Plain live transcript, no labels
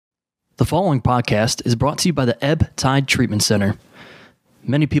The following podcast is brought to you by the Ebb Tide Treatment Center.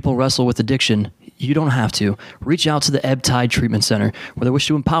 Many people wrestle with addiction. You don't have to. Reach out to the Ebb Tide Treatment Center, where they wish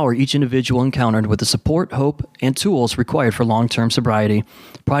to empower each individual encountered with the support, hope, and tools required for long-term sobriety,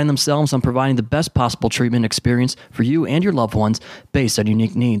 priding themselves on providing the best possible treatment experience for you and your loved ones based on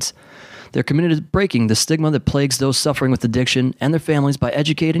unique needs. They're committed to breaking the stigma that plagues those suffering with addiction and their families by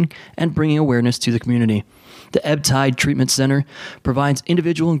educating and bringing awareness to the community. The Ebb Tide Treatment Center provides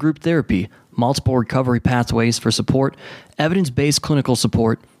individual and group therapy, multiple recovery pathways for support, evidence-based clinical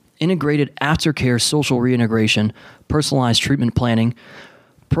support, integrated aftercare social reintegration, personalized treatment planning,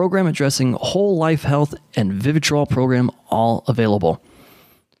 program addressing whole life health, and Vivitrol program, all available.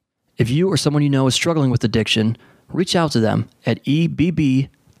 If you or someone you know is struggling with addiction, reach out to them at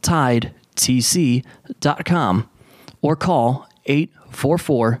ebbtidetc.com or call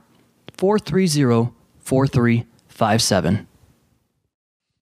 844-430-4357.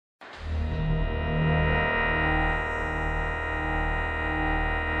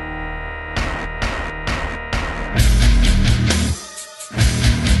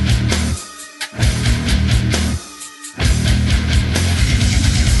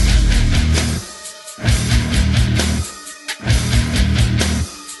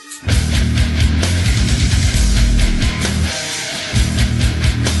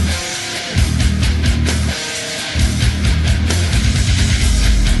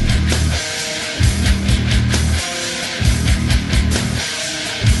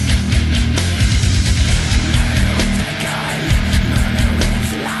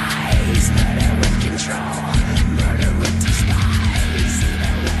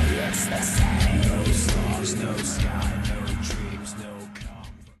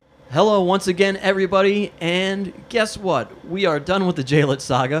 Hello once again, everybody, and guess what? We are done with the J-Lit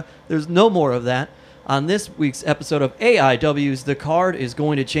saga. There's no more of that. On this week's episode of AIWs, the card is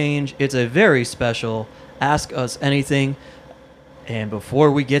going to change. It's a very special Ask Us Anything. And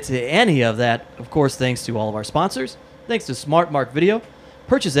before we get to any of that, of course, thanks to all of our sponsors. Thanks to Smart Mark Video.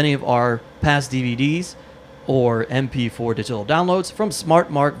 Purchase any of our past DVDs or MP4 digital downloads from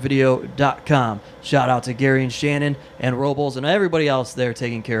smartmarkvideo.com. Shout out to Gary and Shannon and Robles and everybody else there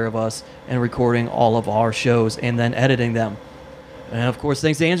taking care of us and recording all of our shows and then editing them. And of course,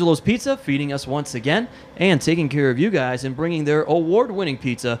 thanks to Angelo's Pizza, feeding us once again and taking care of you guys and bringing their award-winning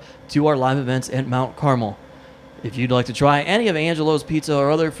pizza to our live events at Mount Carmel. If you'd like to try any of Angelo's Pizza or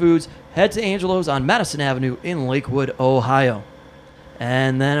other foods, head to Angelo's on Madison Avenue in Lakewood, Ohio.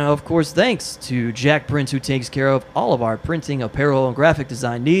 And then, of course, thanks to Jack Prints, who takes care of all of our printing, apparel, and graphic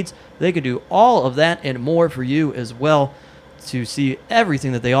design needs. They can do all of that and more for you as well. To see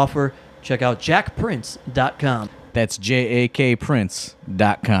everything that they offer, check out jackprints.com. That's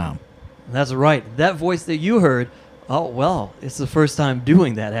jakprints.com. That's right. That voice that you heard, oh, well, it's the first time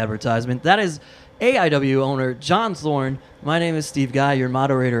doing that advertisement. That is AIW owner John Thorne. My name is Steve Guy, your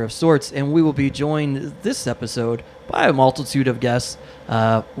moderator of sorts, and we will be joined this episode by a multitude of guests.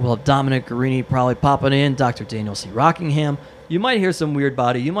 We'll have Dominic Guarini probably popping in, Dr. Daniel C. Rockingham. You might hear some Weird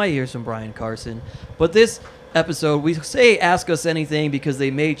Body. You might hear some Brian Carson. But this episode, we say Ask Us Anything because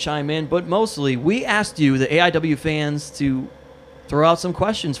they may chime in, but mostly we asked you, the AIW fans, to throw out some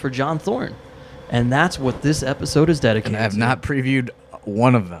questions for John Thorne. And that's what this episode is dedicated to. And I have not previewed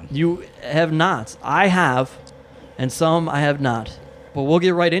one of them. You have not. I have, and some I have not. But we'll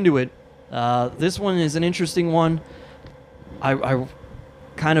get right into it. This one is an interesting one. I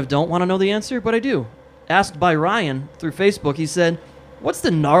kind of don't want to know the answer, but I do. Asked by Ryan through Facebook, he said, "What's the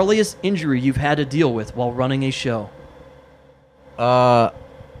gnarliest injury you've had to deal with while running a show?" I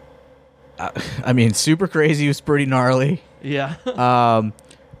mean, Super Crazy was pretty gnarly. Yeah.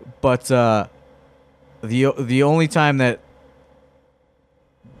 But the only time that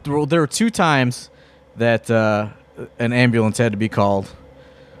there were two times that an ambulance had to be called.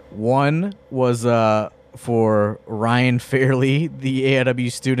 One was for Ryan Fairley, the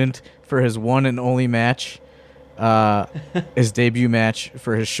AIW student, for his one and only match, his debut match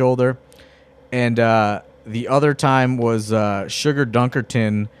for his shoulder. And the other time was Sugar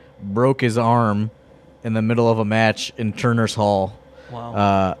Dunkerton broke his arm in the middle of a match in Turner's Hall.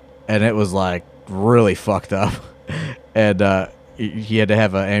 Wow. And it was like really fucked up. And he had to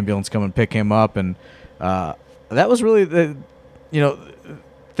have an ambulance come and pick him up. And that was really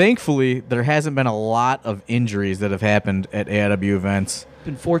thankfully, there hasn't been a lot of injuries that have happened at AIW events.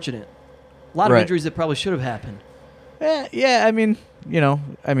 Been fortunate. A lot of injuries that probably should have happened. Yeah, I mean,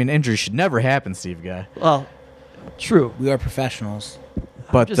 injuries should never happen, Steve Guy. Well, true. We are professionals.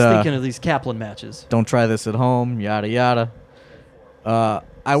 But I'm just thinking of these Kaplan matches. Don't try this at home. Yada yada.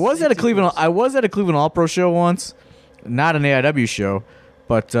 I was at a Cleveland All Pro show once, not an AIW show,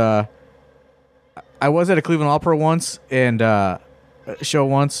 but I was at a Cleveland All Pro once and show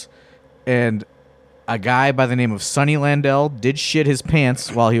once, and a guy by the name of Sonny Landell did shit his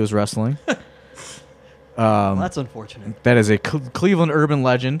pants while he was wrestling. Well, that's unfortunate. That is a Cleveland urban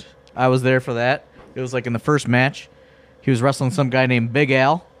legend. I was there for that. It was like in the first match. He was wrestling some guy named Big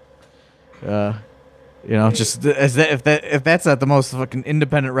Al. Just if that's not the most fucking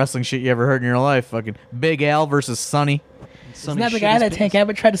independent wrestling shit you ever heard in your life, fucking Big Al versus Sonny. Isn't that the guy that Tank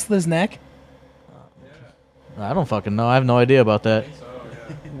Abbott tried to slit his neck? I don't fucking know. I have no idea about that.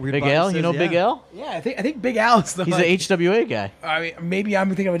 Big Al, you know Big Al? Yeah, I think Big Al is the. He's an HWA guy. I mean, maybe I'm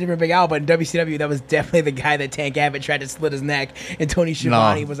thinking of a different Big Al, but in WCW, that was definitely the guy that Tank Abbott tried to slit his neck, and Tony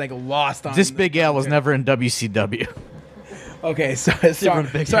Schiavone was like lost on. This Big Al was never in WCW. Okay, sorry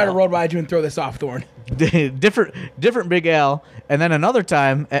to roll by you and throw this off, Thorne. different Big Al, and then another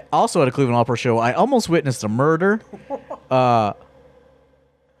time, also at a Cleveland All Pro show, I almost witnessed a murder. It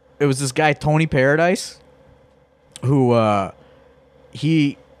was this guy Tony Paradise, who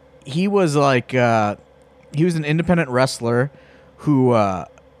he was like he was an independent wrestler who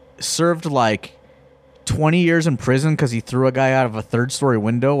served like 20 years in prison because he threw a guy out of a third-story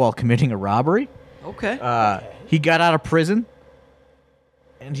window while committing a robbery. Okay. He got out of prison,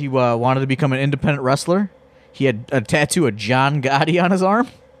 and he wanted to become an independent wrestler. He had a tattoo of John Gotti on his arm.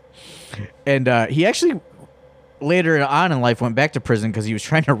 And he actually, later on in life, went back to prison because he was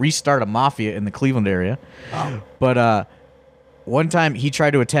trying to restart a mafia in the Cleveland area. Oh. But one time, he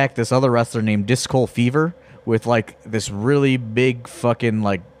tried to attack this other wrestler named Disco Fever with, like, this really big fucking,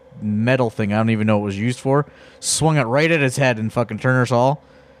 like, metal thing. I don't even know what it was used for. Swung it right at his head in fucking Turner's Hall.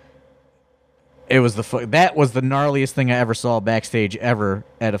 It was that was the gnarliest thing I ever saw backstage ever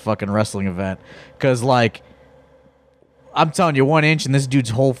at a fucking wrestling event. Because, like, I'm telling you, 1 inch and this dude's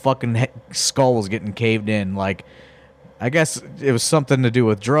whole fucking skull was getting caved in. Like, I guess it was something to do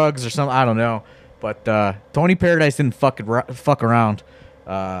with drugs or something. I don't know. But Tony Paradise didn't fuck around.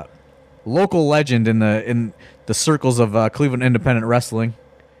 Local legend in the circles of Cleveland independent wrestling.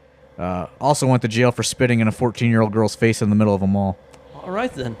 Also went to jail for spitting in a 14-year-old girl's face in the middle of a mall. All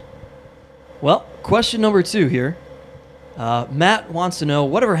right, then. Well, question number 2 here. Matt wants to know,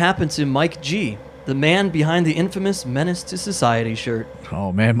 whatever happened to Mike G, the man behind the infamous Menace to Society shirt?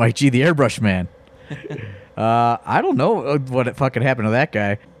 Oh, man, Mike G, the airbrush man. I don't know what fucking happened to that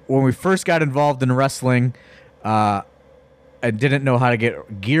guy. When we first got involved in wrestling, I didn't know how to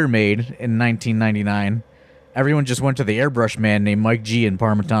get gear made in 1999. Everyone just went to the airbrush man named Mike G in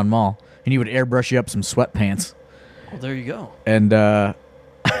Parmatown Mall, and he would airbrush you up some sweatpants. Well, there you go. And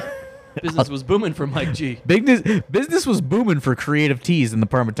business was booming for Mike G. Business was booming for creative tees in the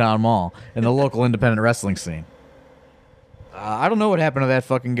Parmatown Mall and the local independent wrestling scene. I don't know what happened to that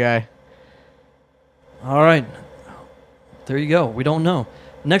fucking guy. All right. There you go. We don't know.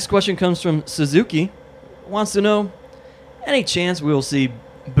 Next question comes from Suzuki. Wants to know, any chance we will see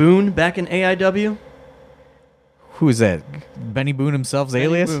Boone back in AIW? Who is that? Benny Boone himself's Benny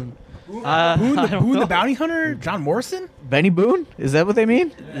alias? Boone. Boone the Bounty Hunter? John Morrison? Benny Boone? Is that what they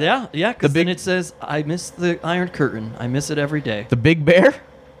mean? Yeah, because then it says, I miss the Iron Curtain. I miss it every day. The Big Bear?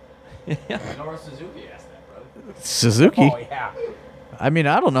 Yeah. Nor Suzuki asked that, brother. Suzuki? Oh, yeah. I mean,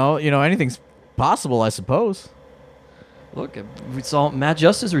 I don't know. Anything's possible, I suppose. Look, we saw Matt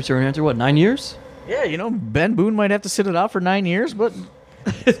Justice return after, 9 years? Yeah, Ben Boone might have to sit it out for 9 years, but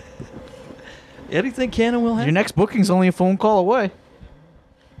anything can and will happen. your next booking's only a phone call away.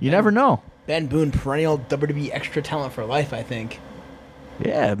 You never know. Ben Boone, perennial WWE extra talent for life, I think.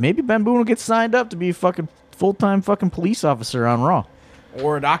 Yeah, maybe Ben Boone will get signed up to be a fucking full-time fucking police officer on Raw.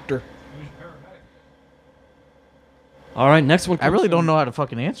 Or a doctor. All right, next one. I really don't know how to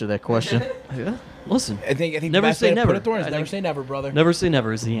fucking answer that question. Yeah. Listen, I think never the best say way to never. put it, Thorne, is I never think- say never, brother. never say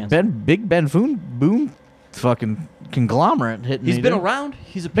never is the answer. Big Ben Boone fucking conglomerate hitting. He's me been there. around.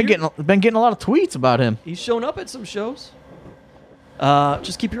 He's Been getting a lot of tweets about him. He's shown up at some shows.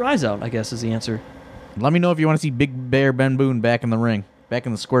 Just keep your eyes out, I guess, is the answer. Let me know if you want to see Big Bear Ben Boone back in the ring, back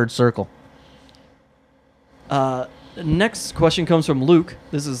in the squared circle. Next question comes from Luke.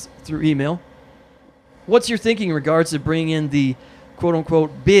 This is through email. What's your thinking in regards to bringing in the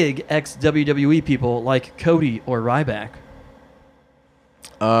quote-unquote big ex-WWE people like Cody or Ryback?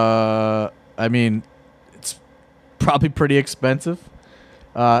 I mean, it's probably pretty expensive.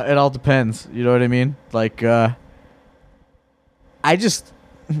 It all depends. You know what I mean? Like, I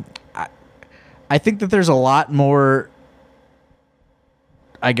think that there's a lot more,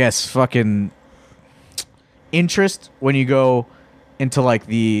 I guess, fucking interest when you go into like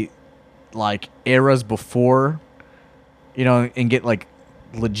the eras before, and get like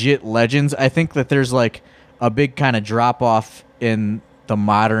legit legends. I think that there's like a big kind of drop off in the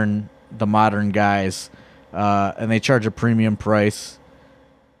modern the modern guys, and they charge a premium price.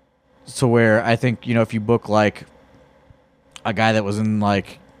 So where I think, if you book like a guy that was in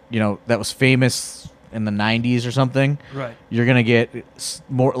like, that was famous in the 90s or something, Right. you're going to get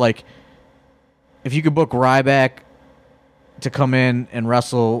more like, if you could book Ryback to come in and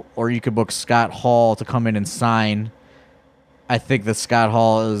wrestle, or you could book Scott Hall to come in and sign, I think that Scott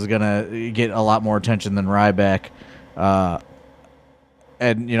Hall is going to get a lot more attention than Ryback.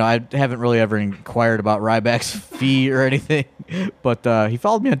 And, I haven't really ever inquired about Ryback's fee or anything, but he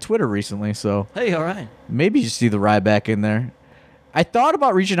followed me on Twitter recently, so Hey, all right. maybe you see the Ryback in there. I thought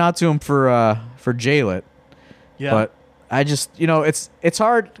about reaching out to him for Jaylet, Yeah. but I just, it's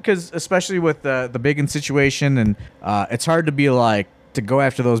hard because especially with the Biggin situation, and it's hard to be like to go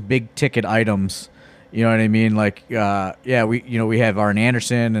after those big ticket items. You know what I mean? Like, we have Arn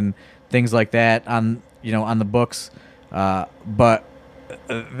Anderson and things like that on the books, but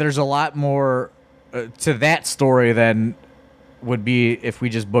there's a lot more to that story than would be if we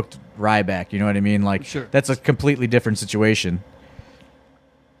just booked Ryback. You know what I mean? Like, Sure. That's a completely different situation.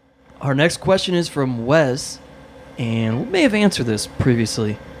 Our next question is from Wes, and we may have answered this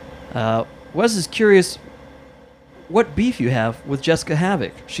previously. Wes is curious what beef you have with Jessica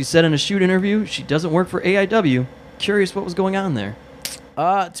Havoc. She said in a shoot interview she doesn't work for AIW. Curious what was going on there.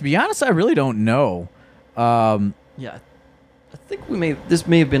 To be honest, I really don't know. Yeah, I think this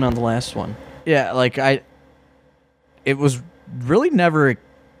may have been on the last one. Yeah, like it was really never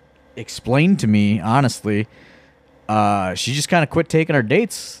explained to me, honestly. She just kind of quit taking our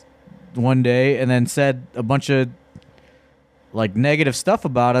dates one day and then said a bunch of like negative stuff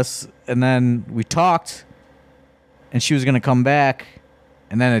about us, and then we talked and she was going to come back,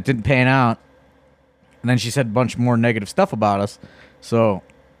 and then it didn't pan out, and then she said a bunch more negative stuff about us. So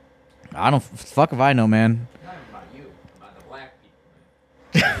I don't fuck if I know, man. Not about you, about the black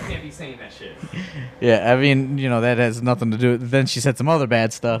people. Man. You can't be saying that shit. Yeah, I mean, that has nothing to do with. Then she said some other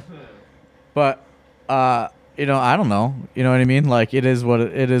bad stuff. But I don't know. You know what I mean? Like, it is what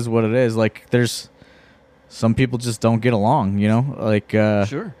it is. Like, there's some people just don't get along, Like,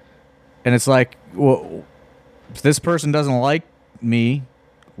 Sure. and it's like, well, if this person doesn't like me,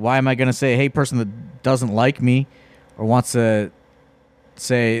 why am I going to say, hey, person that doesn't like me or wants to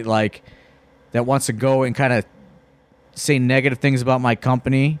say, like, that wants to go and kind of say negative things about my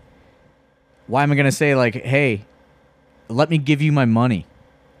company, why am I going to say, like, hey, let me give you my money?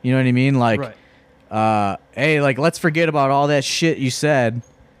 You know what I mean? Like, Right. hey, like, let's forget about all that shit you said.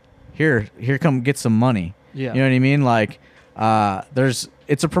 Here, come get some money. Yeah. You know what I mean? Like,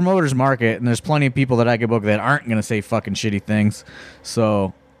 it's a promoter's market, and there's plenty of people that I could book that aren't going to say fucking shitty things.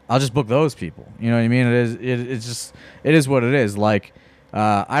 So I'll just book those people. You know what I mean? It is what it is. Like,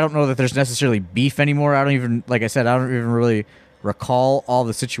 I don't know that there's necessarily beef anymore. I don't even really recall all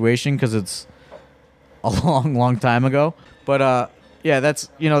the situation because it's a long time ago. But yeah, it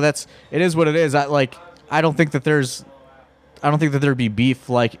is what it is. I don't think that there'd be beef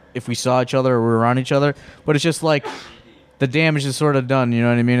like if we saw each other or we were around each other. But it's just like the damage is sort of done. You know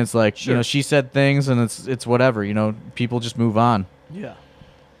what I mean? It's like, Sure. she said things, and it's whatever. People just move on. Yeah.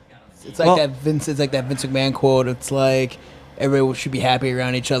 It's like that Vince McMahon quote. It's like everybody should be happy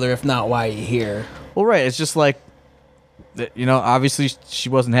around each other. If not, why are you here? Well, right. It's just like, obviously she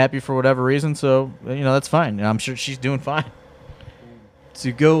wasn't happy for whatever reason, so, that's fine. I'm sure she's doing fine.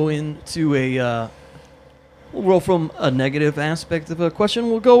 To go into we'll roll from a negative aspect of a question.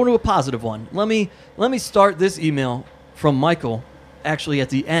 We'll go into a positive one. Let me start this email from Michael, actually at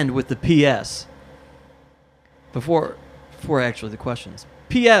the end with the PS. Before actually the questions.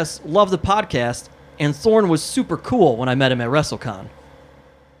 PS, love the podcast, and Thorne was super cool when I met him at WrestleCon.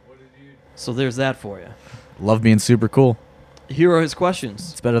 So there's that for you. Love being super cool. Here are his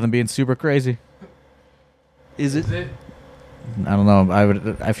questions. It's better than being super crazy. Is it? I don't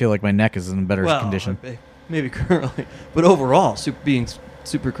know. I feel like my neck is in better condition. Maybe currently, but overall, being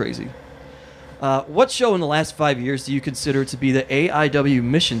super crazy. What show in the last 5 years do you consider to be the AIW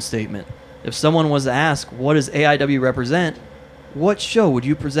mission statement? If someone was to ask, what does AIW represent, what show would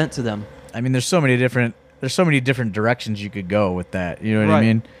you present to them? I mean, there's so many different directions you could go with that. You know what I Right.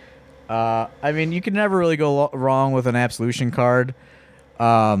 mean? I mean, you can never really go wrong with an Absolution card.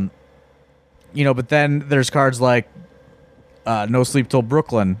 But then there's cards like No Sleep Till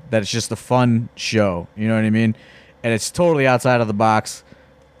Brooklyn that it's just a fun show. You know what I mean? And it's totally outside of the box,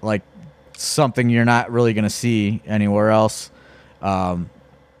 like something you're not really going to see anywhere else.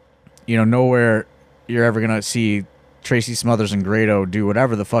 Nowhere you're ever going to see Tracy Smothers and Grado do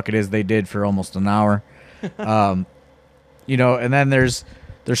whatever the fuck it is they did for almost an hour. And then there's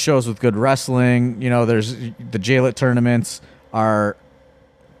shows with good wrestling. There's the Jaylet tournaments are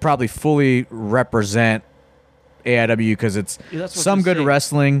probably fully represent AIW because it's Yeah, that's what some I'm good saying.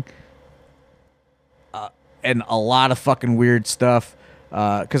 wrestling and a lot of fucking weird stuff.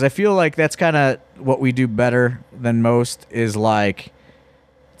 Because I feel like that's kind of what we do better than most is like,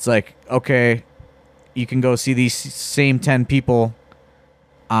 it's like, okay, you can go see these same 10 people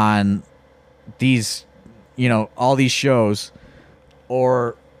on these, all these shows,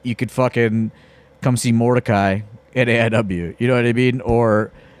 or you could fucking come see Mordecai at AIW. You know what I mean?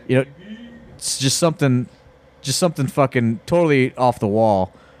 Or, it's just something fucking totally off the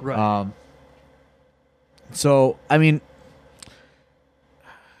wall. Right. So, I mean,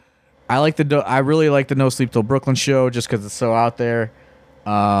 I really like the No Sleep Till Brooklyn show just because it's so out there.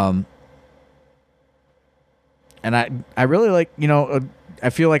 And I really like, I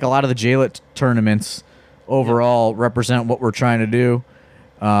feel like a lot of the JLIT tournaments overall represent what we're trying to do.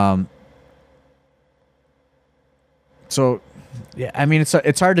 So, yeah, I mean,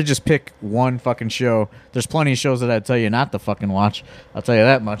 it's hard to just pick one fucking show. There's plenty of shows that I'd tell you not to fucking watch. I'll tell you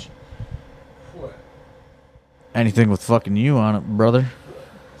that much. What? Anything with fucking you on it, brother.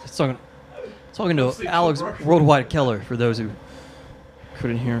 Talking to Alex Worldwide Keller, for those who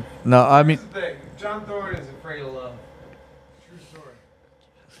couldn't hear. No, I mean, Here's the thing. John Thorne is afraid of love. True story.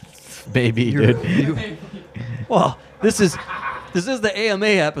 baby, dude. Well, this is the AMA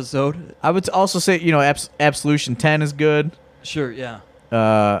episode. I would also say, Absolution 10 is good. Sure,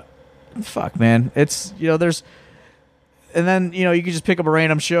 yeah. Fuck, man. It's, there's... And then, you can just pick up a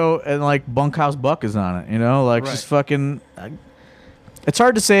random show and, like, Bunkhouse Buck is on it, Like, Right. just fucking... It's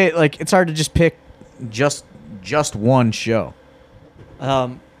hard to say, like, it's hard to just pick just one show.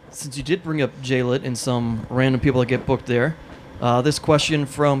 Since you did bring up JLIT and some random people that get booked there, this question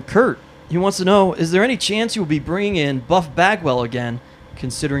from Kurt. He wants to know, is there any chance you will be bringing in Buff Bagwell again,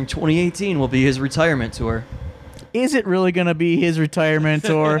 considering 2018 will be his retirement tour? Is it really going to be his retirement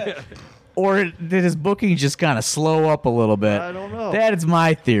tour? Or did his booking just kind of slow up a little bit? I don't know. That is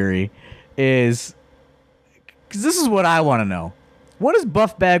my theory, is... Because this is what I want to know. What does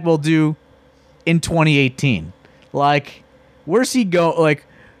Buff Bagwell do in 2018? Like, where's he go? Like,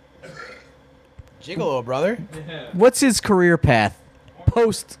 Gigolo, brother. what's his career path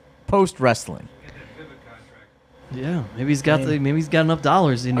post wrestling? Yeah, maybe he's got enough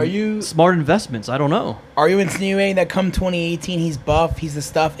dollars in Are you- smart investments. I don't know. Are you insinuating that come 2018 he's buff, he's the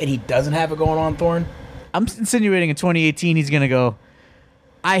stuff, and he doesn't have it going on, Thorne? I'm insinuating in 2018 he's gonna go,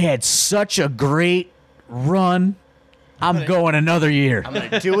 I had such a great run. I'm going another year. I'm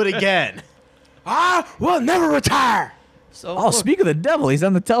gonna do it again. I will never retire. So Oh, speak of the devil, he's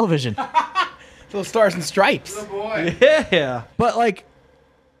on the television. Little stars and stripes. Oh boy. yeah. But like,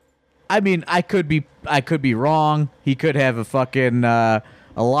 I mean, I could be wrong. He could have a fucking a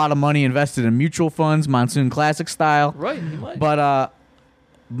lot of money invested in mutual funds, Monsoon Classic style. Right, he might. But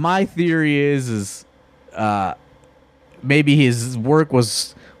my theory is maybe his work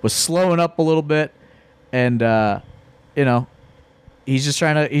was slowing up a little bit, and he's just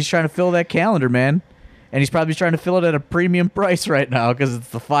trying to fill that calendar, man, and he's probably trying to fill it at a premium price right now because it's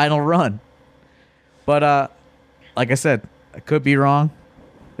the final run. But like I said, I could be wrong.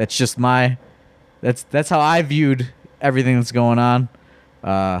 That's just that's how I viewed everything that's going on.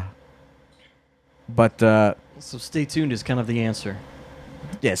 But So stay tuned is kind of the answer.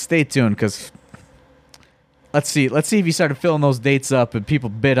 yeah, stay tuned because let's see if he started filling those dates up and people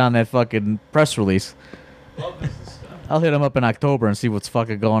bid on that fucking press release. Love this stuff. I'll hit him up in October and see what's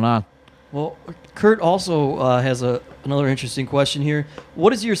fucking going on. Well, Kurt also has another interesting question here.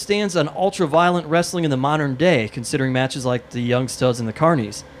 What is your stance on ultra-violent wrestling in the modern day, considering matches like the Young Studs and the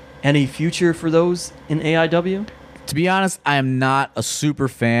Carnies? Any future for those in AIW? To be honest, I am not a super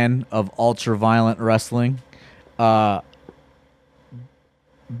fan of ultra-violent wrestling. Based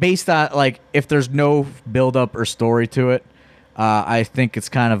on, like, if there's no build-up or story to it, I think it's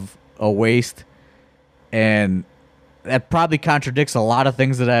kind of a waste. And that probably contradicts a lot of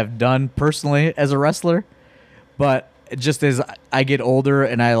things that I've done personally as a wrestler. But just as I get older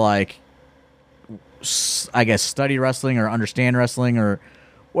and I guess, study wrestling or understand wrestling or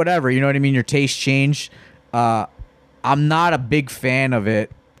whatever, you know what I mean? Your tastes change. I'm not a big fan of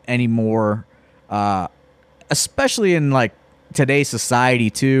it anymore, especially in, like, today's society,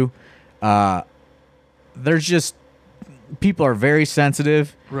 too. There's just... People are very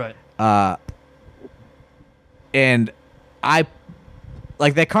sensitive. Right. And I,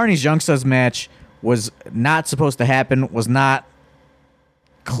 like, that Carney's Young Studs match was not supposed to happen, was not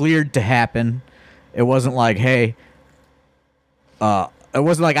cleared to happen. It wasn't like, hey, it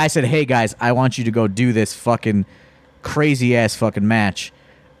wasn't like I said, hey, guys, I want you to go do this fucking crazy-ass fucking match.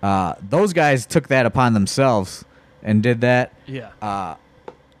 Those guys took that upon themselves and did that. Yeah.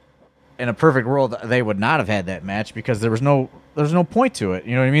 in a perfect world, they would not have had that match because there's no point to it.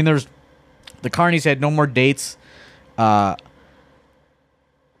 You know what I mean? The Carnies had no more dates coming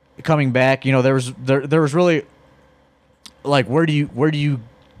back. You know, there was really like where do you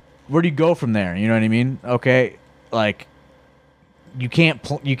go from there? You know what I mean? Okay, like you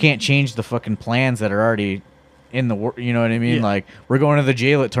can't change the fucking plans that are already in the work. You know what I mean? Yeah. Like we're going to the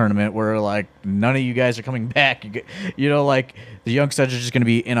J-Lit tournament where like none of you guys are coming back. You know, like the young studs are just going to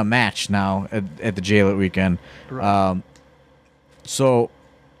be in a match now at the J-Lit weekend. Right. So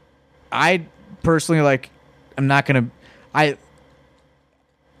I personally like I'm not going to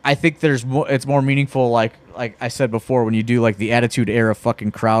I think it's more meaningful like I said before when you do like the Attitude Era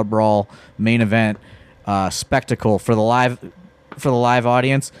fucking crowd brawl main event spectacle for the live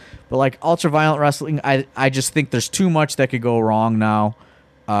audience. But like ultra-violent wrestling, I just think there's too much that could go wrong now,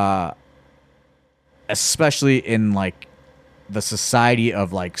 especially in like the society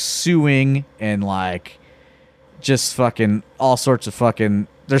of like suing and like just fucking all sorts of fucking.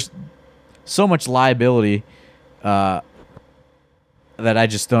 There's so much liability that I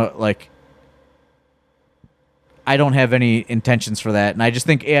just don't like. I don't have any intentions for that, and I just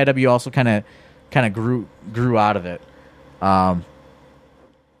think AIW also kind of grew out of it.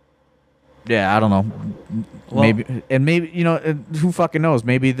 Yeah, I don't know. Well, maybe you know who fucking knows?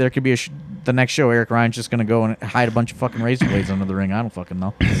 Maybe there could be the next show. Eric Ryan's just gonna go and hide a bunch of fucking razor blades under the ring. I don't fucking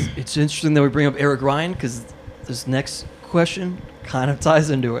know. it's interesting that we bring up Eric Ryan because this next question kind of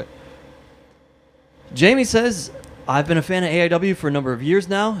ties into it. Jamie says, I've been a fan of AIW for a number of years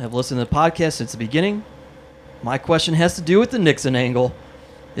now. Have listened to the podcast since the beginning. My question has to do with the Nixon angle.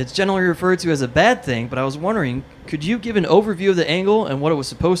 It's generally referred to as a bad thing, but I was wondering, could you give an overview of the angle and what it was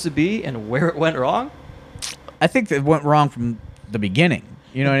supposed to be and where it went wrong? I think that it went wrong from the beginning.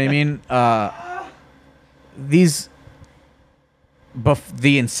 You know what I mean?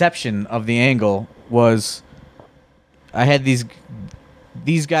 The inception of the angle was I had these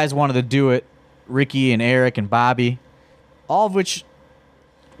guys wanted to do it, Ricky and Eric and Bobby, all of which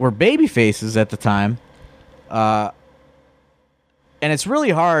were baby faces at the time. And it's really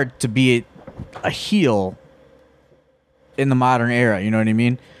hard to be a heel in the modern era, you know what I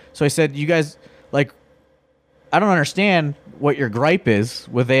mean? So I said, you guys, like, I don't understand what your gripe is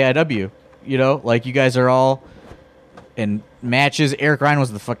with AIW. You know, like, you guys are all in matches. Eric Ryan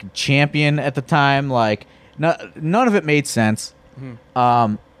was the fucking champion at the time. Like, none of it made sense.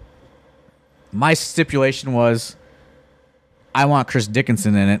 Mm-hmm. My stipulation was I want Chris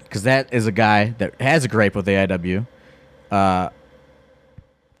Dickinson in it because that is a guy that has a gripe with AIW.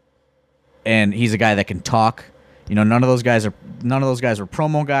 And he's a guy that can talk. You know, none of those guys were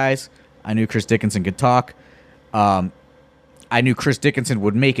promo guys. I knew Chris Dickinson could talk. I knew Chris Dickinson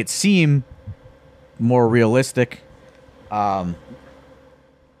would make it seem more realistic.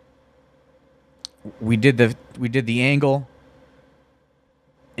 We did the angle.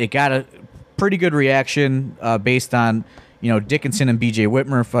 It got a pretty good reaction based on, you know, Dickinson and BJ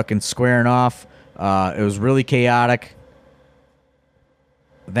Whitmer fucking squaring off. It was really chaotic.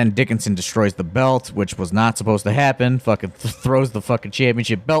 Then Dickinson destroys the belt, which was not supposed to happen. Fucking throws the fucking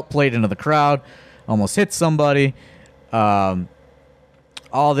championship belt plate into the crowd. Almost hits somebody. All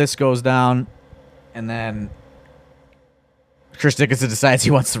this goes down. And then Chris Dickinson decides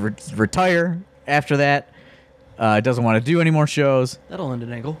he wants to retire after that. Doesn't want to do any more shows. That'll end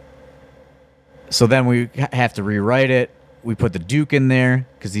an angle. So then we have to rewrite it. We put the Duke in there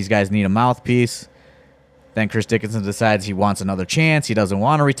because these guys need a mouthpiece. Then Chris Dickinson decides he wants another chance. He doesn't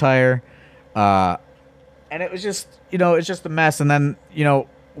want to retire. And it was just, you know, it's just a mess. And then, you know,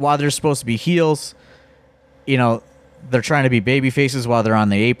 while they're supposed to be heels, you know, they're trying to be baby faces while they're on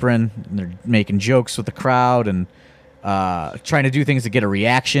the apron. And they're making jokes with the crowd and trying to do things to get a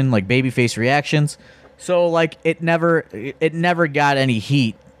reaction, like babyface reactions. So, like, it never got any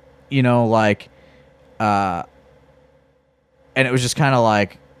heat, you know, like, and it was just kind of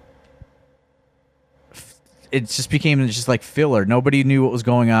like, it just became just like filler. Nobody knew what was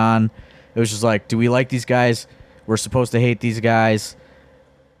going on. It was just like, do we like these guys? We're supposed to hate these guys.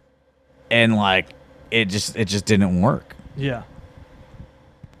 And like, it just didn't work. Yeah.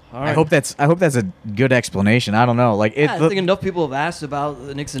 All I right. hope that's a good explanation. I don't know. Like, I think enough people have asked about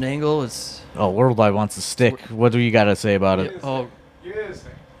the Nixon angle. It's Worldwide wants to stick. What do you got to say about it?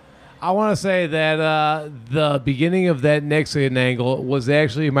 I want to say that the beginning of that Nixon angle was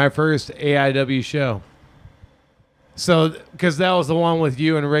actually my first AIW show. So, because that was the one with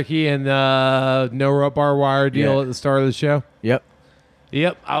you and Ricky and no rope bar wire deal at the start of the show. Yep.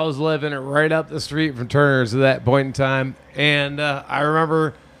 I was living right up the street from Turner's at that point in time. And I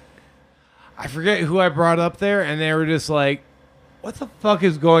remember, I forget who I brought up there, and they were just like, what the fuck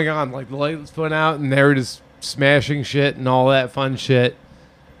is going on? Like, the lights went out, and they were just smashing shit and all that fun shit.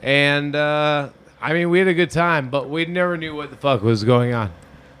 And, I mean, we had a good time, but we never knew what the fuck was going on.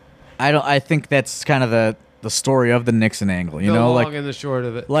 I think that's kind of the story of the Nixon angle, you know? The long and the short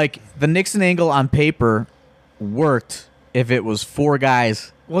of it. Like, the Nixon angle on paper worked if it was 4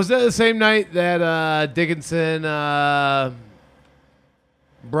 guys. Was that the same night that Dickinson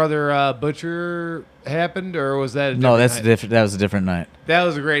brother Butcher happened, or was that a different night? Different. That was a different night. That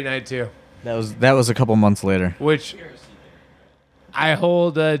was a great night too. That was a couple months later. Which I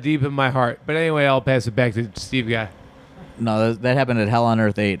hold deep in my heart. But anyway, I'll pass it back to Steve Guy. No, that happened at Hell on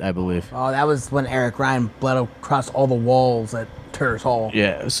Earth 8, I believe. Oh, that was when Eric Ryan bled across all the walls at Turner's Hall.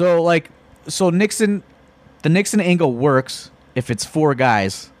 Yeah. So Nixon, the Nixon angle works if it's 4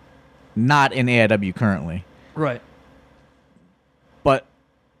 guys, not in AIW currently. Right. But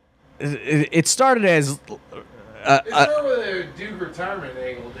it started as It started with a Duke retirement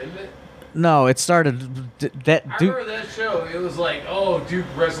angle, didn't it? no. It started that I Duke remember that show. It was like, oh, Duke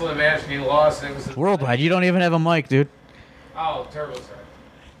wrestled a match and he lost. And it was worldwide. You don't even have a mic, dude. Oh, terrible sorry.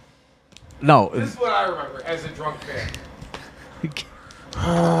 No. This is what I remember as a drunk fan.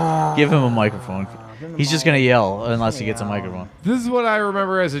 Give him a microphone. He's just gonna yell unless he gets a microphone. This is what I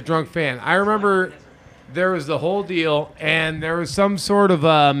remember as a drunk fan. I remember there was the whole deal, and there was some sort of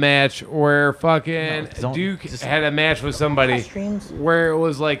a match where fucking Duke had a match with somebody where it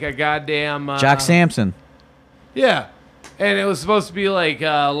was like a goddamn... Jock Sampson. Yeah. And it was supposed to be like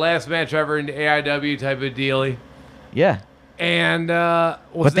last match ever in AIW type of dealy. Yeah. And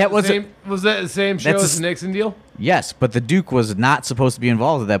was that the same show as the Nixon deal? Yes, but the Duke was not supposed to be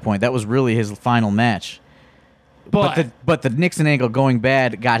involved at that point. That was really his final match. But the Nixon angle going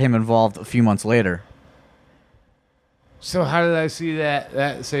bad got him involved a few months later. So how did I see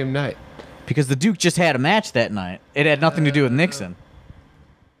that same night? Because the Duke just had a match that night. It had nothing to do with Nixon.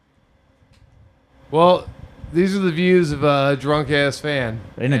 Well, these are the views of a drunk-ass fan.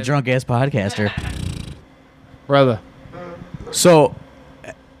 And a drunk-ass podcaster. Brother. So,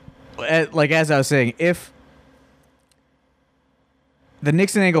 like as I was saying, if the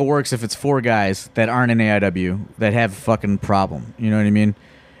Nixon angle works if it's 4 guys that aren't in AIW that have a fucking problem. You know what I mean?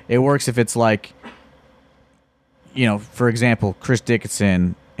 It works if it's like, you know, for example, Chris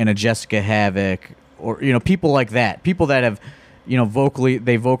Dickinson and a Jessica Havoc, or, you know, people like that. People that have, you know, vocally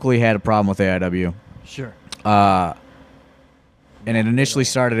had a problem with AIW. Sure. And it initially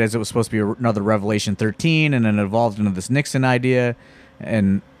started as it was supposed to be another Revelation 13, and then it evolved into this Nixon idea,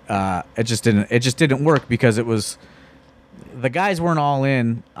 and it just didn't work because it was the guys weren't all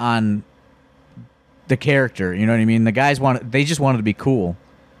in on the character. You know what I mean? The guys they just wanted to be cool.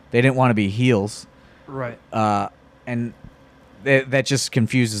 They didn't want to be heels. Right. And that just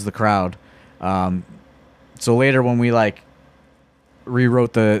confuses the crowd. So later when we like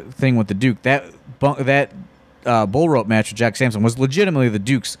rewrote the thing with the Duke, that bull rope match with Jack Sampson was legitimately the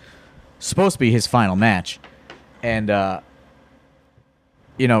Duke's supposed to be his final match, and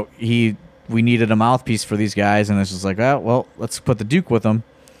you know, we needed a mouthpiece for these guys, and it's just like, oh, well, let's put the Duke with them.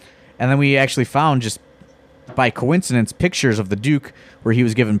 And then we actually found, just by coincidence, pictures of the Duke where he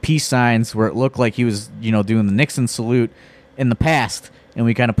was given peace signs, where it looked like he was, you know, doing the Nixon salute in the past, and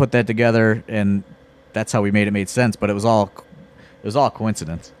we kind of put that together, and that's how we made sense. But it was all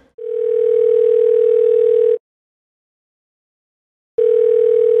coincidence.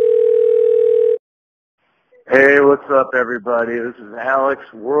 Hey, what's up, everybody? This is Alex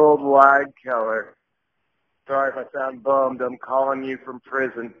Worldwide Keller. Sorry if I sound bummed. I'm calling you from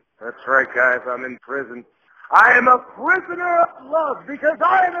prison. That's right, guys. I'm in prison. I am a prisoner of love because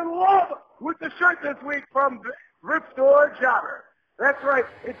I am in love with the shirt this week from Ripstore Jobber. That's right.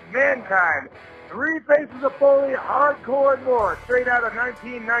 It's Mankind. 3 Faces of Foley, hardcore and more. Straight out of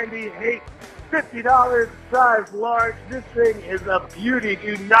 1998. $50, size large. This thing is a beauty.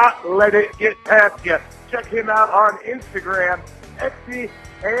 Do not let it get past you. Check him out on Instagram, Etsy,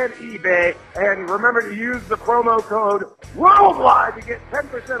 and eBay. And remember to use the promo code WORLDWIDE to get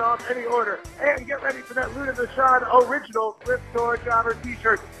 10% off any order. And get ready for that Luda Vachon original Thrift Store Jobber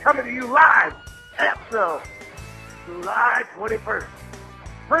t-shirt coming to you live. EPSO, July 21st.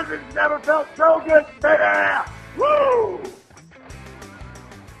 Prison's never felt so good, baby! Woo!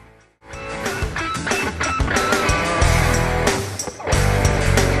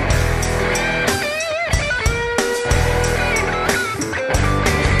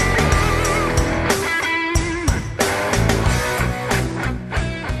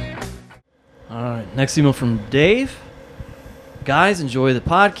 All right. Next email from Dave. Guys, enjoy the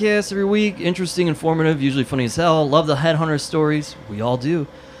podcast every week. Interesting, informative, usually funny as hell. Love the headhunter stories. We all do.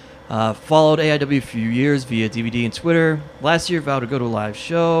 Followed AIW a few years via DVD and Twitter. Last year, vowed to go to a live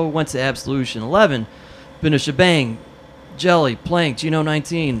show. Went to Absolution 11. Been to Shebang, Jelly, Plank, Geno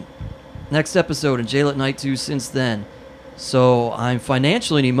 19. Next episode, and J-Lit Night 2 since then. So I'm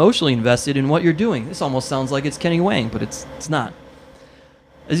financially and emotionally invested in what you're doing. This almost sounds like it's Kenny Wang, but it's not.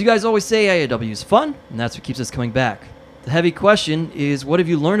 As you guys always say, AIW is fun, and that's what keeps us coming back. The heavy question is, what have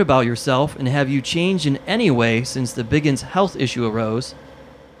you learned about yourself, and have you changed in any way since the Biggins health issue arose?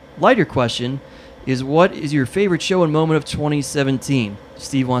 Lighter question is, what is your favorite show and moment of 2017?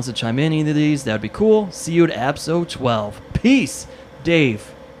 Steve wants to chime in either of these. That would be cool. See you at APSO 12. Peace,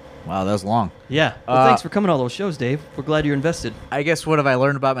 Dave. Wow, that was long. Yeah. Well, thanks for coming to all those shows, Dave. We're glad you're invested. I guess what have I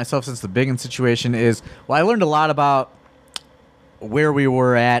learned about myself since the Biggin situation is, well, I learned a lot about where we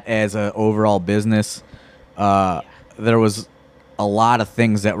were at as an overall business. There was a lot of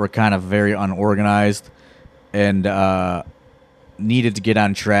things that were kind of very unorganized and needed to get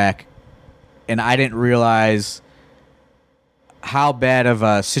on track. And I didn't realize how bad of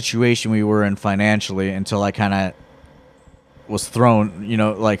a situation we were in financially until I kind of was thrown in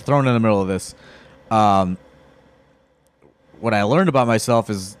the middle of this. What I learned about myself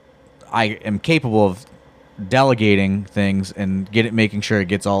is I am capable of delegating things and making sure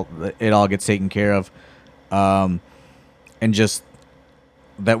it all gets taken care of, and just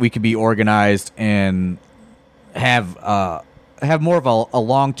that we could be organized and have more of a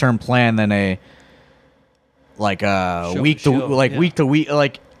long-term plan than a week to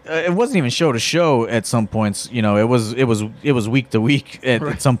week. It wasn't even show to show at some points. It was week to week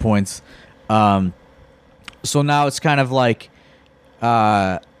at some points. So now it's kind of like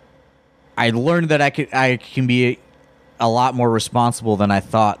I learned that I can be a lot more responsible than I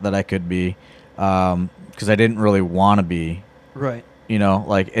thought that I could be, because I didn't really want to be. Right.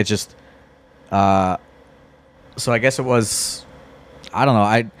 It just. So I guess it was. I don't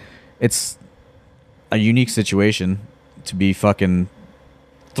know. It's a unique situation to be fucking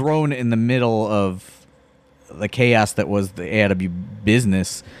thrown in the middle of the chaos that was the AIW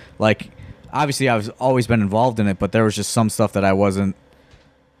business. Like, obviously I've always been involved in it, but there was just some stuff that I wasn't,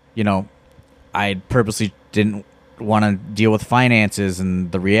 I purposely didn't want to deal with finances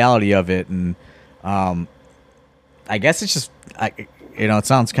and the reality of it. And I guess it's just, it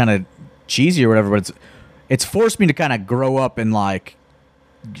sounds kind of cheesy or whatever, but it's forced me to kind of grow up and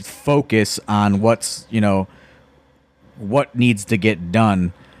focus on what's, what needs to get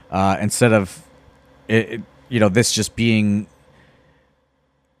done, instead of this just being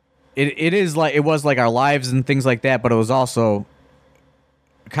it was like our lives and things like that, but it was also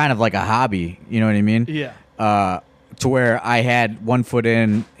kind of like a hobby, you know what I mean? Yeah. To where I had 1 foot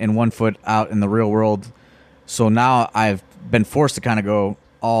in and 1 foot out in the real world. So now I've been forced to kind of go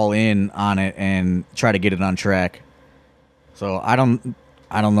all in on it and try to get it on track. So I don't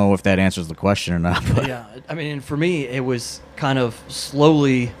know if that answers the question or not. But. Yeah, I mean, for me, it was kind of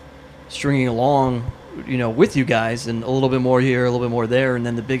slowly stringing along, with you guys, and a little bit more here, a little bit more there, and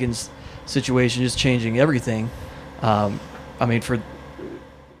then the Biggins situation just changing everything. I mean, for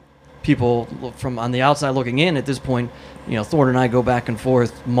people from on the outside looking in at this point, Thorne and I go back and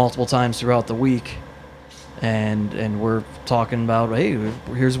forth multiple times throughout the week, and we're talking about, hey,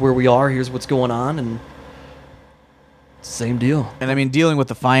 here's where we are, here's what's going on, and same deal. And I mean, dealing with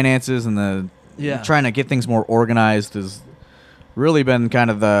the finances and trying to get things more organized has really been kind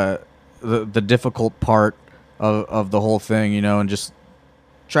of the difficult part of the whole thing, and just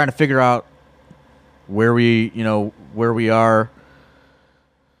trying to figure out where we are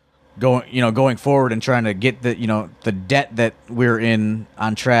going forward, and trying to get the debt that we're in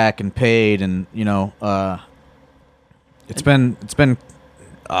on track and paid, and it's been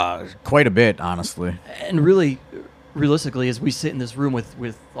quite a bit, honestly. And really, realistically, as we sit in this room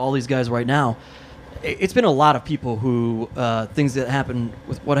with all these guys right now, it's been a lot of people who things that happened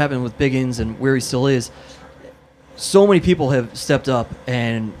with what happened with Biggins and where he still is. So many people have stepped up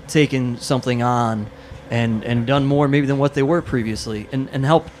and taken something on and done more maybe than what they were previously, and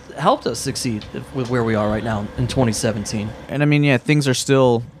helped us succeed with where we are right now in 2017. And I mean, things are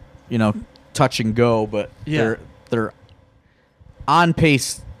still, touch and go, but they're on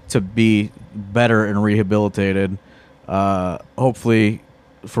pace to be better and rehabilitated. Hopefully,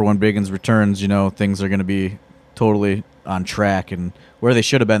 for when Biggins returns, things are going to be totally on track and where they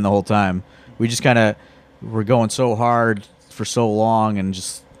should have been the whole time. We just kind of were going so hard for so long, and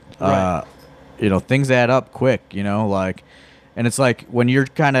just Right. Things add up quick. And it's like when you're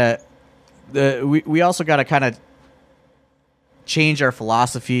kind of we also got to kind of change our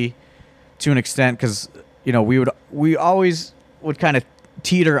philosophy to an extent, because we always would kind of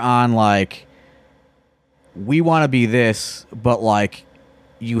teeter on we want to be this, but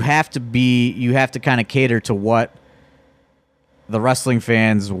you have to kind of cater to what the wrestling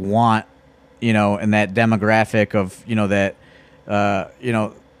fans want, and that demographic of,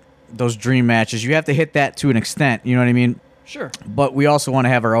 those dream matches. You have to hit that to an extent, you know what I mean? Sure. But we also want to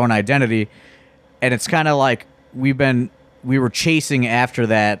have our own identity, and it's kind of like we were chasing after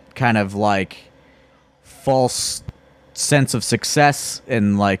that kind of like false sense of success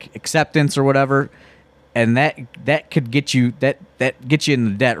and like acceptance or whatever, and that could get you that gets you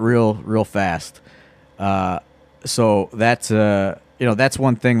into debt real fast. So that's that's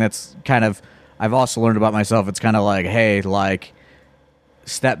one thing that's kind of I've also learned about myself. It's kind of like, hey, like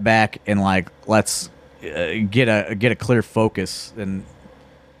step back and like let's get a clear focus. And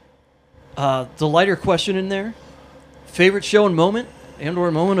the lighter question in there: favorite show and moment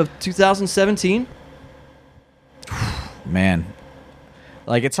or moment of 2017? Man,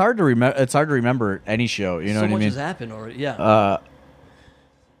 like it's hard to remember. It's hard to remember any show. You know so what I much mean? has happened already. Yeah.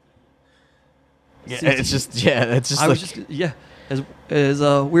 It's just I was just as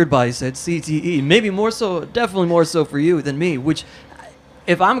Weird Body said, CTE. Maybe more so, definitely more so for you than me. Which,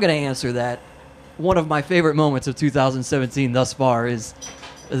 if I'm gonna answer that, one of my favorite moments of 2017 thus far is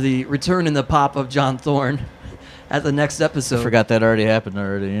the return in the pop of John Thorne at the next episode. I forgot that already happened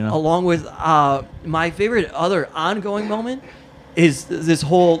already. Along with my favorite other ongoing moment is this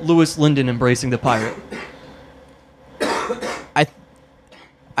whole Lewis Linden embracing the pirate.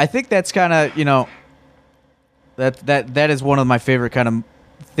 I think that's kind of that is one of my favorite kind of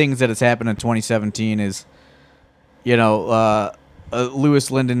things that has happened in 2017 is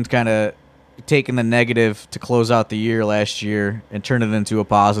Lewis Linden kind of taking the negative to close out the year last year and turn it into a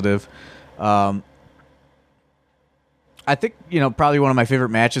positive. I think probably one of my favorite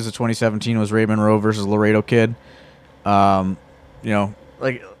matches of 2017 was Ray Monroe versus Laredo Kid. Like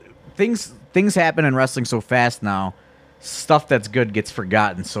things happen in wrestling so fast now. Stuff that's good gets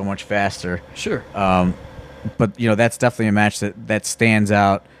forgotten so much faster. Sure. But that's definitely a match that stands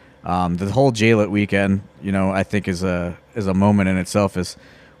out. The whole J-Lit weekend, I think is a moment in itself, as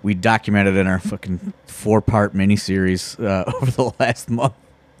we documented in our fucking 4-part miniseries over the last month.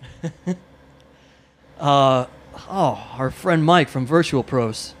 Our friend Mike from Virtual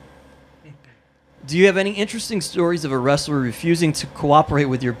Pros. Do you have any interesting stories of a wrestler refusing to cooperate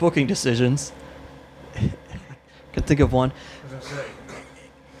with your booking decisions? Can think of one.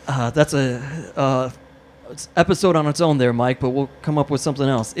 That's a it's episode on its own there, Mike, but we'll come up with something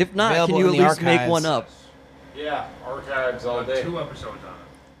else. If not, Available can you in at the least make archives. one up? Yeah, archives all day. 2 episodes on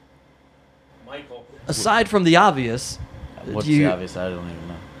it. Michael. Aside from the obvious, What's do you, the obvious? I don't even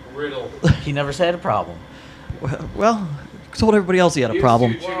know. Riddle. He never had a problem. well, told everybody else he had a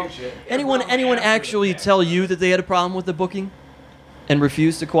problem. Well, Anyone actually tell you that they had a problem with the booking and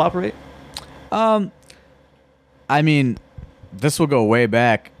refused to cooperate? I mean, this will go way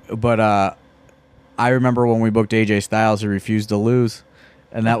back, but I remember when we booked AJ Styles, he refused to lose,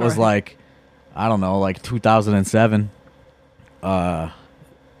 and that was like, I don't know, like 2007. So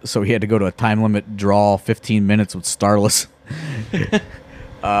he had to go to a time limit draw, 15 minutes with Starless.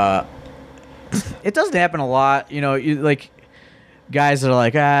 It doesn't happen a lot, you like guys are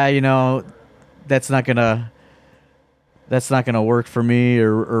like, that's not gonna work for me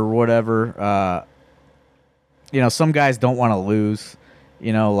or whatever. Some guys don't want to lose,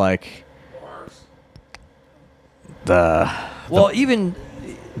 like Even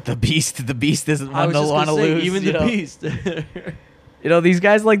the beast doesn't I was just want to gonna say, lose. even the beast. These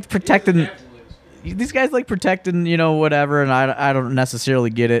guys like protecting. These guys like protecting, whatever, and I don't necessarily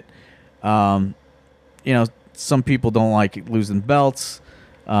get it. Some people don't like losing belts.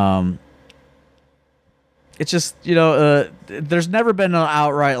 It's just, there's never been an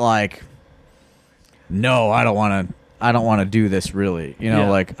outright like, no, I don't want to do this really.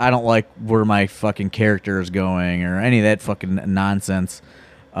 Like I don't like where my fucking character is going or any of that fucking nonsense.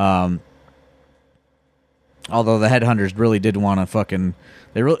 Although the headhunters really did want to fucking,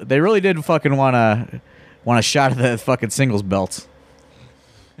 they really did fucking want a shot at the fucking singles belts.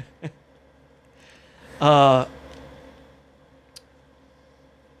 Well,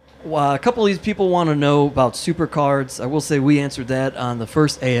 a couple of these people want to know about supercards. I will say we answered that on the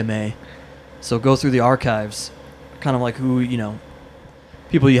first AMA. So go through the archives, kind of like who,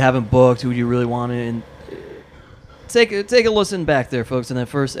 people you haven't booked, who you really want to, and take a listen back there, folks, in that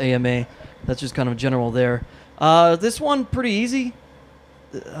first AMA. That's just kind of general there. This one, pretty easy.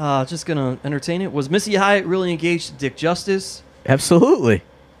 Just going to entertain it. Was Missy Hyatt really engaged to Dick Justice? Absolutely.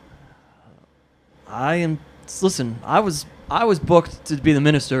 Listen, I was booked to be the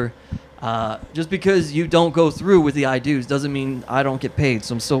minister. Just because you don't go through with the I do's doesn't mean I don't get paid.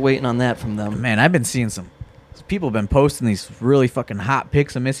 So I'm still waiting on that from them. Man, I've been seeing some People have been posting these really fucking hot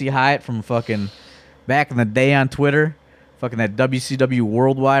pics of Missy Hyatt from fucking back in the day on Twitter. Fucking that WCW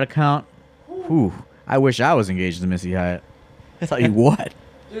Worldwide account. Whew. I wish I was engaged to Missy Hyatt. I tell you what.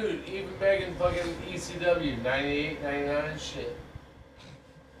 Dude, even back in fucking ECW, 98, 99, shit.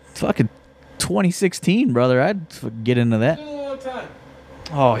 Fucking 2016, brother. I'd get into that. It's been a long time.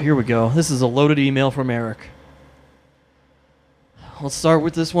 Oh, here we go. This is a loaded email from Eric. Let's start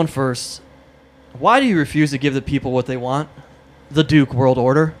with this one first. Why do you refuse to give the people what they want? The Duke World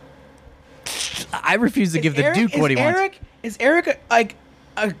Order. I refuse to give the Duke what he wants. Is Eric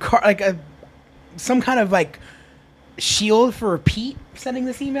some kind of like shield for Pete sending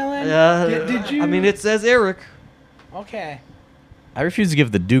this email in? Did you? I mean, it says Eric. Okay. I refuse to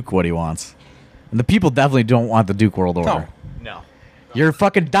give the Duke what he wants. And the people definitely don't want the Duke World Order. No. Your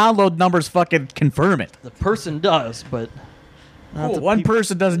fucking download numbers fucking confirm it. The person does, but not the One people.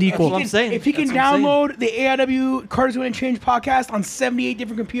 person doesn't equal. That's what I'm saying. If he can That's what I'm saying. download the AIW Cards Win and Change podcast on 78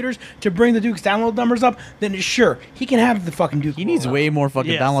 different computers to bring the Duke's download numbers up, then sure, he can have the fucking Duke. He needs World way more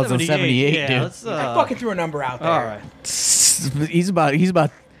fucking downloads than 78, yeah, dude. let's, I fucking threw a number out there. all right. He's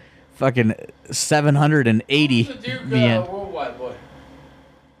about fucking 780. Who's the Duke VN. Worldwide boy?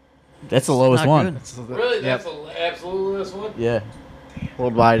 That's the lowest Not one. good. Really? That's the absolute last one? Yeah.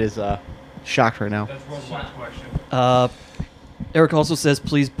 Worldwide is shocked right now. That's Worldwide's question. Eric also says,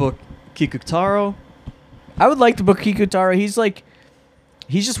 please book Kikutaro. I would like to book Kikutaro.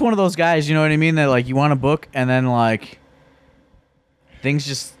 He's just one of those guys, you know what I mean? That like you want to book and then like things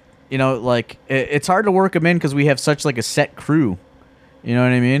just, you know, like it's hard to work him in because we have such like a set crew. You know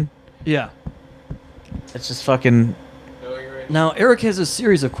what I mean? Yeah. It's just fucking. Now, Eric has a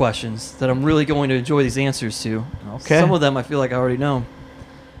series of questions that I'm really going to enjoy these answers to. Okay. Some of them I feel like I already know.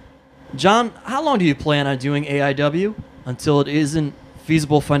 John, how long do you plan on doing AIW? Until it isn't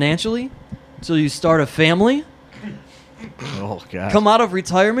feasible financially? Until you start a family? Oh god. Come out of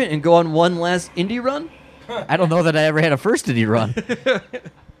retirement and go on one last indie run? I don't know that I ever had a first indie run.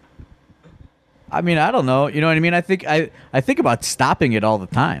 I mean, I don't know. You know what I mean? I think about stopping it all the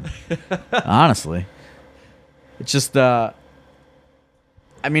time. Honestly. It's just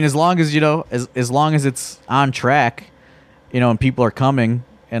I mean, as long as, you know, as long as it's on track, you know, and people are coming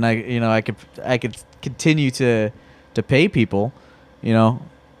and I could continue to pay people, you know,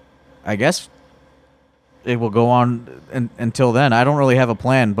 I guess it will go on until then. I don't really have a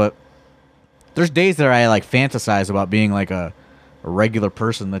plan, but there's days that I like fantasize about being like a regular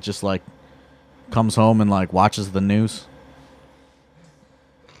person that just like comes home and like watches the news.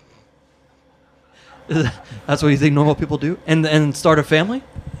 That's what you think normal people do? And start a family?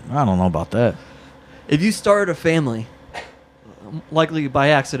 I don't know about that. If you started a family, likely by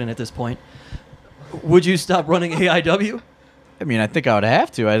accident at this point, would you stop running AIW? I mean, I think I would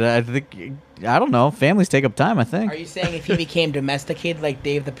have to. I think, I don't know. Families take up time, I think. Are you saying if he became domesticated like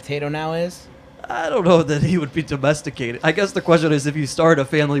Dave the Potato now is? I don't know that he would be domesticated. I guess the question is, if you start a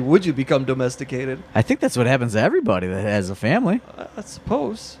family, would you become domesticated? I think that's what happens to everybody that has a family. I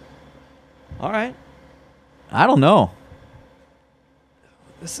suppose. All right. I don't know.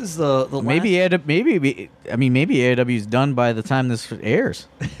 This is the Maybe maybe AEW is done by the time this airs.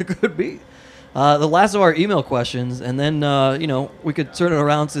 It could be. The last of our email questions, and then you know, we could turn it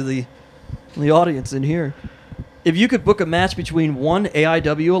around to the audience in here. If you could book a match between one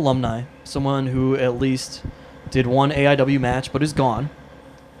AIW alumni, someone who at least did one AIW match but is gone,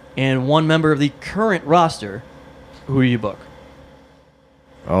 and one member of the current roster, who do you book?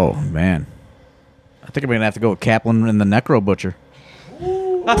 Oh man, I think I'm gonna have to go with Kaplan and the Necro Butcher.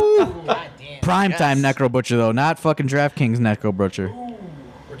 Primetime Necro Butcher though, not fucking DraftKings Necro Butcher.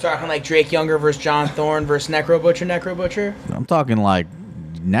 We're talking like Drake Younger versus John Thorne versus Necro Butcher. I'm talking like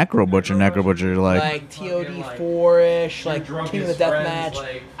Necro Butcher, Like TOD 4-ish, like King of the Death Match.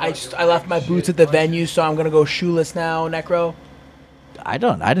 I left my boots at the venue, so I'm gonna go shoeless now, Necro. I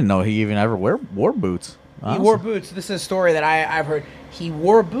didn't know he even ever wore boots. He wore boots. This is a story that I've heard. He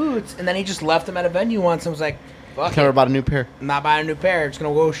wore boots, and then he just left them at a venue once and was like, fuck Never it. bought a new pair. I'm not buying a new pair. Just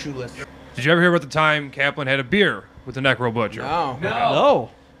gonna go shoeless. Did you ever hear about the time Kaplan had a beer with the Necro Butcher? No. No.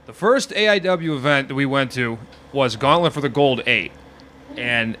 The first AIW event that we went to was Gauntlet for the Gold 8.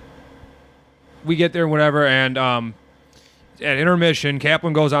 And we get there and whatever, and at intermission,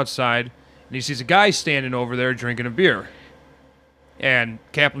 Kaplan goes outside, and he sees a guy standing over there drinking a beer. And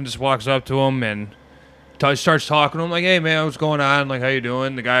Kaplan just walks up to him and starts talking to him, like, hey, man, what's going on? Like, how you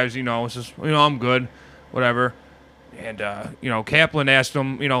doing? The guy's, says, I'm good, whatever. And, Kaplan asked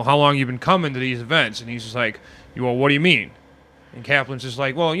him, how long you been coming to these events? And he's just like, well, what do you mean? And Kaplan's just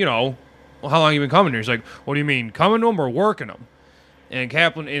like, well, how long you been coming here? He's like, what do you mean, coming to them or working them? And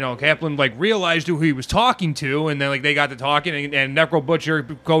Kaplan like realized who he was talking to, and then like they got to talking, and Necro Butcher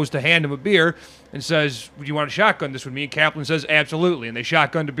goes to hand him a beer and says, "Would you want to shotgun this with me?" And Kaplan says, "Absolutely." And they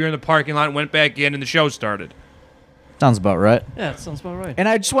shotgunned a beer in the parking lot, and went back in, and the show started. Sounds about right. Yeah, that sounds about right. And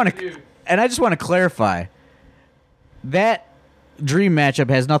I just want to clarify that dream matchup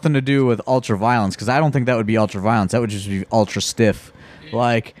has nothing to do with ultra violence, because I don't think that would be ultra violence. That would just be ultra stiff.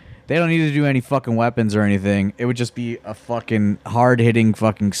 Like, they don't need to do any fucking weapons or anything. It would just be a fucking hard-hitting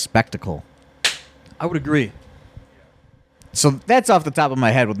fucking spectacle. I would agree. So that's off the top of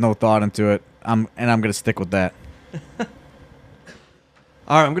my head with no thought into it. I'm going to stick with that. All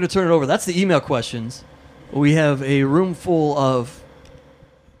right, I'm going to turn it over. That's the email questions. We have a room full of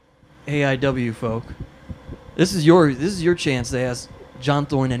AIW folk. This is your chance to ask John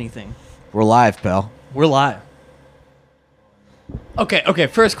Thorne anything. We're live, pal. We're live. Okay,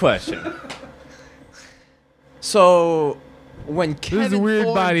 first question. So, when Kevin This is weird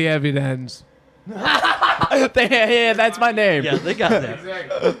Thorne... body evidence. Yeah, that's my name. Yeah, they got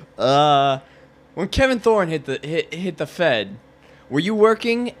that. When Kevin Thorne hit the Fed, were you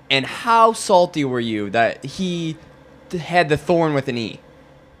working, and how salty were you that he had the Thorne with an E?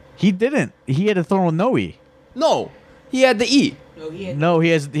 He didn't. He had a Thorne with no E. No, he had the E. No, he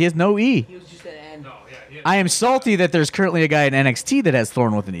has no E. He was just at N. I am salty that there's currently a guy in NXT that has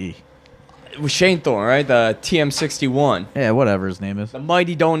Thorne with an E. It was Shane Thorne, right? The TM61. Yeah, whatever his name is. The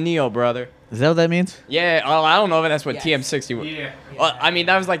Mighty Don't Kneel, brother. Is that what that means? Yeah, well, I don't know if that's what Yes. TM61... Yeah. Well, I mean,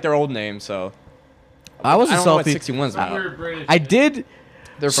 that was like their old name, so... I wasn't I don't know what salty. 61's about. Weird British. I did.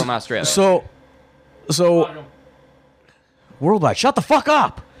 They're from Australia. So, Worldwide, shut the fuck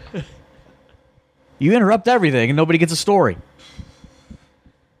up. You interrupt everything and nobody gets a story.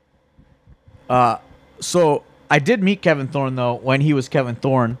 So I did meet Kevin Thorne though when he was Kevin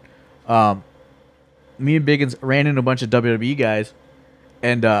Thorne. Me and Biggins ran into a bunch of WWE guys,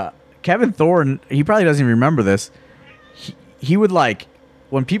 and Kevin Thorne, he probably doesn't even remember this. He would like,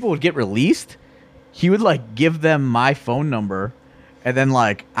 when people would get released, he would like give them my phone number, and then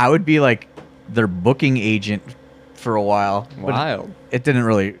like I would be like their booking agent for a while. But Wild. it didn't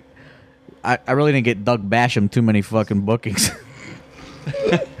really. I really didn't get Doug Basham too many fucking bookings.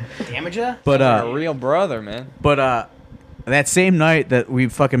 Damage ya? But A real brother, man. But that same night that we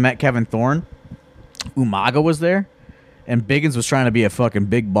fucking met Kevin Thorne, Umaga was there, and Biggins was trying to be a fucking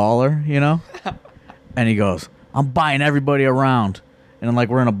big baller, you know? And he goes, "I'm buying everybody around." And then, like,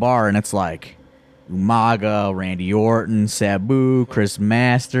 we're in a bar, and it's like Umaga, Randy Orton, Sabu, Chris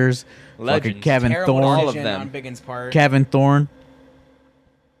Masters, fucking Legends. Kevin Terrible Thorne. All of decision them. on Biggins' part. Kevin Thorne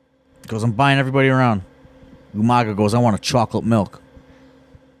goes, "I'm buying everybody around." Umaga goes, "I want a chocolate milk."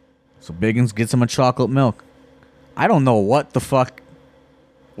 So Biggins gets him a chocolate milk. I don't know what the fuck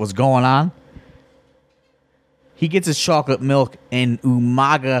was going on. He gets his chocolate milk, and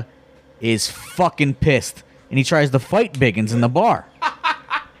Umaga is fucking pissed. And he tries to fight Biggins in the bar.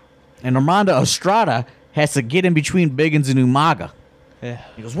 And Armando Estrada has to get in between Biggins and Umaga. Yeah.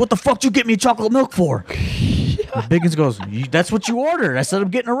 He goes, "What the fuck did you get me chocolate milk for?" And Biggins goes, "That's what you ordered. I said I'm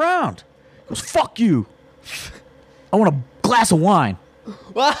getting around." He goes, "Fuck you. I want a glass of wine."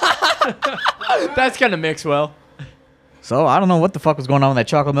 That's gonna mix well. So I don't know what the fuck was going on with that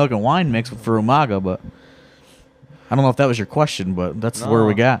chocolate milk and wine mix for Umaga, but I don't know if that was your question, but that's where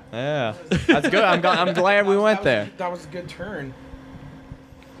we got. Yeah, that's good. I'm glad we went there. That was a good turn.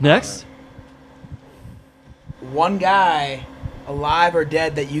 Next. One guy, alive or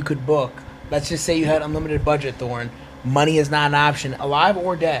dead, that you could book. Let's just say you had unlimited budget, Thorne. Money is not an option. Alive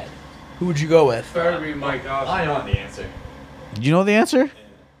or dead, who would you go with? Better be Mike Dawson. I know the answer. Do you know the answer?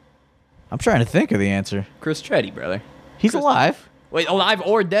 I'm trying to think of the answer. Chris Chetty, brother. He's alive. Wait, alive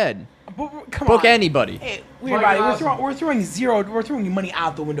or dead? Come Book on. anybody. Hey, Mike we're throwing zero. We're throwing money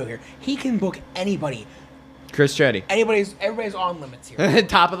out the window here. He can book anybody. Chris Chetty. Everybody's on limits here.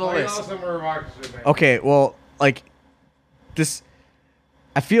 Top of the Mike list. Dawson or Marcus Smith. Okay, well, like this,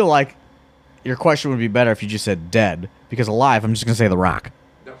 I feel like your question would be better if you just said dead, because alive, I'm just gonna say The Rock.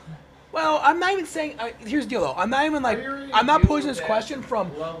 Well, I'm not even saying. Here's the deal, though. I'm not even like. I'm not posing this question from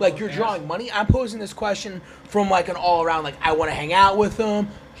like you're drawing money. I'm posing this question from like an all around. Like I want to hang out with him.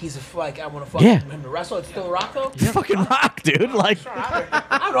 He's I want to fuck him to wrestle. It's still The Rock, though. Fucking Rock, dude. Like,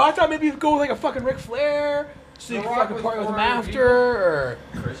 I don't know. I thought maybe you'd go with like a fucking Ric Flair, so you could fucking party with him after. Or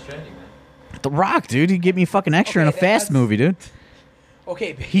Chris Chetty, man. The Rock, dude. He'd get me fucking extra in a Okay, Fast that's- movie, dude.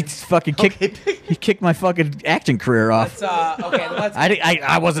 okay, He fucking kicked. He kicked my fucking acting career off. let's.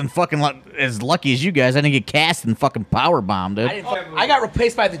 I wasn't fucking as lucky as you guys. I didn't get cast in fucking Powerbomb, dude. I got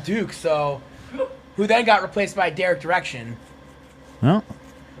replaced by the Duke, so who then got replaced by Derek Direction. Well,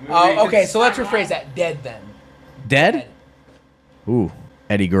 Okay, so let's rephrase that. Dead then. dead? Ooh,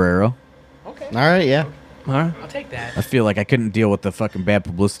 Eddie Guerrero. Okay. All right, yeah. All right. I'll take that. I feel like I couldn't deal with the fucking bad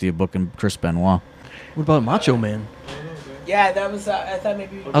publicity of booking Chris Benoit. What about Macho Man? Yeah, that was. I thought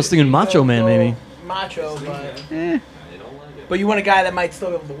maybe. I was thinking Macho Man, maybe. Macho, but. But you want a guy that might still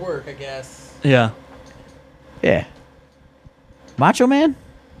be able to work, I guess. Yeah. Yeah. Macho Man?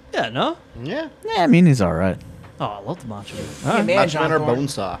 Yeah, no? Yeah. Yeah, I mean, he's all right. Oh, I love the Macho Man. Yeah, All right. man, Macho John Man or Thorne.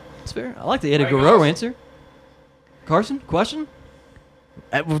 Bonesaw? That's fair. I like the Eddie Guerrero answer. Carson, question?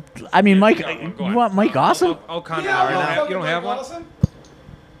 I mean, Mike, Go you on. want Mike Awesome? Oh, kind of. You don't have one?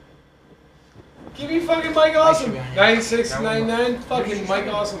 Give me fucking Mike Awesome. 96.99. Fucking Mike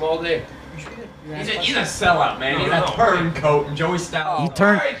Awesome all day. He's a sellout, man. He's a turncoat and Joey Styles. He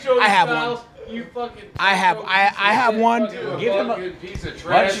turned. I have one. You fucking. I have one. Give him a- piece of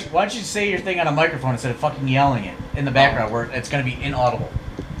Why trash. don't you say your thing on a microphone instead of fucking yelling it in the background where it's going to be inaudible.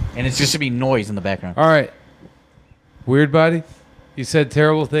 And it's just going to be noise in the background. All right. Weird Body, you said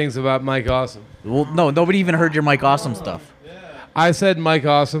terrible things about Mike Awesome. Well, no, nobody even heard your Mike Awesome stuff. I said Mike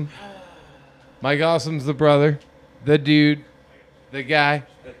Awesome. Mike Awesome's the brother, the dude, the guy.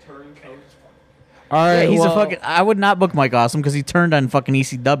 All right, Yeah, he's well, a fucking. I would not book Mike Awesome because he turned on fucking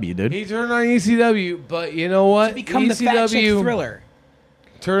ECW, dude. He turned on ECW, but you know what? Become the fat chick Thriller.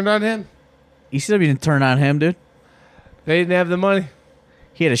 turned on him. ECW didn't turn on him, dude. They didn't have the money.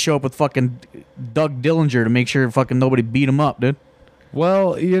 He had to show up with fucking Doug Dillinger to make sure fucking nobody beat him up, dude.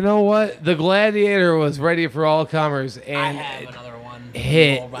 Well, you know what? The Gladiator was ready for all comers, I and have another one.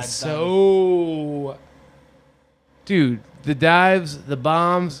 hit All right, so. Dude, the dives, the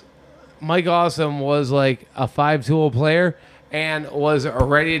bombs. Mike Awesome was like a 5-tool player and was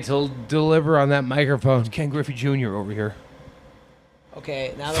ready to deliver on that microphone. Ken Griffey Jr. over here.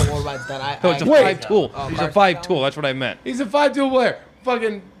 Okay, now that Worldwide's done, No, it's a I 5-tool. Oh, He's a Carson's 5-tool. That's what I meant. He's a 5-tool player.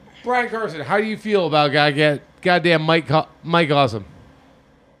 Fucking Brian Carson, how do you feel about goddamn Mike Awesome?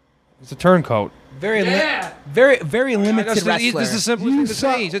 It's a turncoat. very Yeah. very limited This wrestler. is the simplest thing to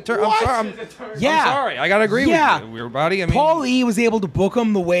say. He's a I'm sorry. Yeah. I'm sorry. I gotta agree Yeah. with you, weird body. I mean, Paul Lee was able to book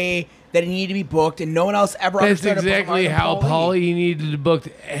him the way that he needed to be booked, and no one else ever That's understood exactly how Paul Lee. E needed to book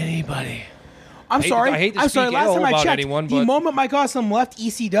anybody. I'm I sorry. hate to I'm sorry. speak Last ill time I about checked, anyone, the but- moment Mike Awesome left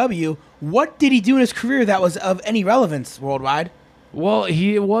ECW, what did he do in his career that was of any relevance worldwide? Well,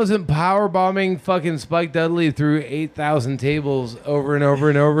 he wasn't power bombing fucking Spike Dudley through 8,000 tables over and over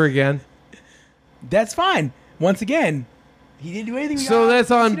and over again. That's fine. Once again, he didn't do anything. So that's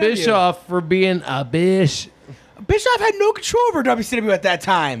on WCW. Bischoff for being a bish. Bischoff had no control over WCW at that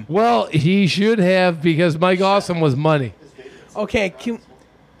time. Well, he should have because Mike Awesome was money. Okay,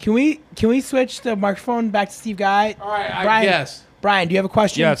 can we switch the microphone back to Steve Guy? All right, I Brian, guess. Brian, do you have a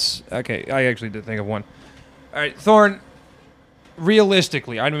question? yes. Okay, I actually did think of one. All right, Thorne.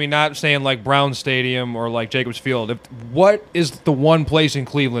 Realistically, I mean, not saying like Brown Stadium or like Jacobs Field. What is the one place in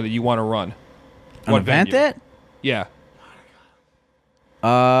Cleveland that you want to run? An event venue? that? Yeah.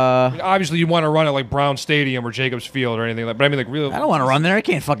 I mean, obviously, you want to run at like Brown Stadium or Jacobs Field or anything like. But I mean, like, really. I don't want to run there. I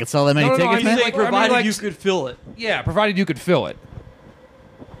can't fucking sell that many No, no, no, tickets, I man. mean, Like, I mean, provided like- you could fill it. Yeah, provided you could fill it.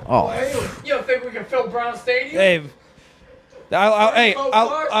 Oh, You don't think we can fill Brown Stadium? Hey,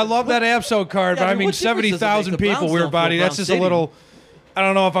 I love that Abso card, Yeah, but I I mean, mean, what difference does it make 70,000 the people, Browns weird don't body. fill That's Brown just a little. I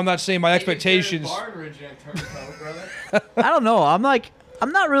don't know if I'm not saying my expectations. I don't know. I'm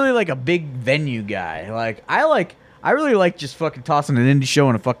not really like a big venue guy. Like I really like just fucking tossing an indie show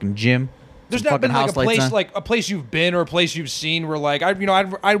in a fucking gym. There's Some not been fucking like a house lights place on. like a place you've been or a place you've seen where like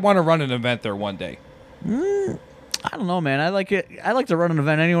I'd want to run an event there one day. I don't know, man. I like it. I like to run an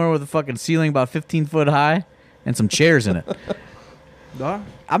event anywhere with a fucking ceiling about 15 foot high and some chairs in it.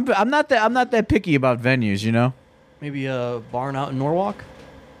 I'm not that picky about venues, you know. Maybe a barn out in Norwalk.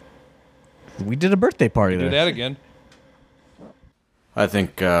 We did a birthday party Do there. that again. I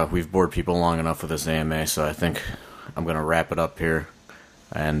think we've bored people long enough with this AMA, so I think I'm going to wrap it up here.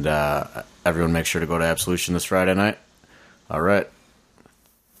 And everyone make sure to go to Absolution this Friday night. All right.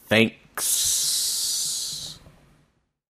 Thank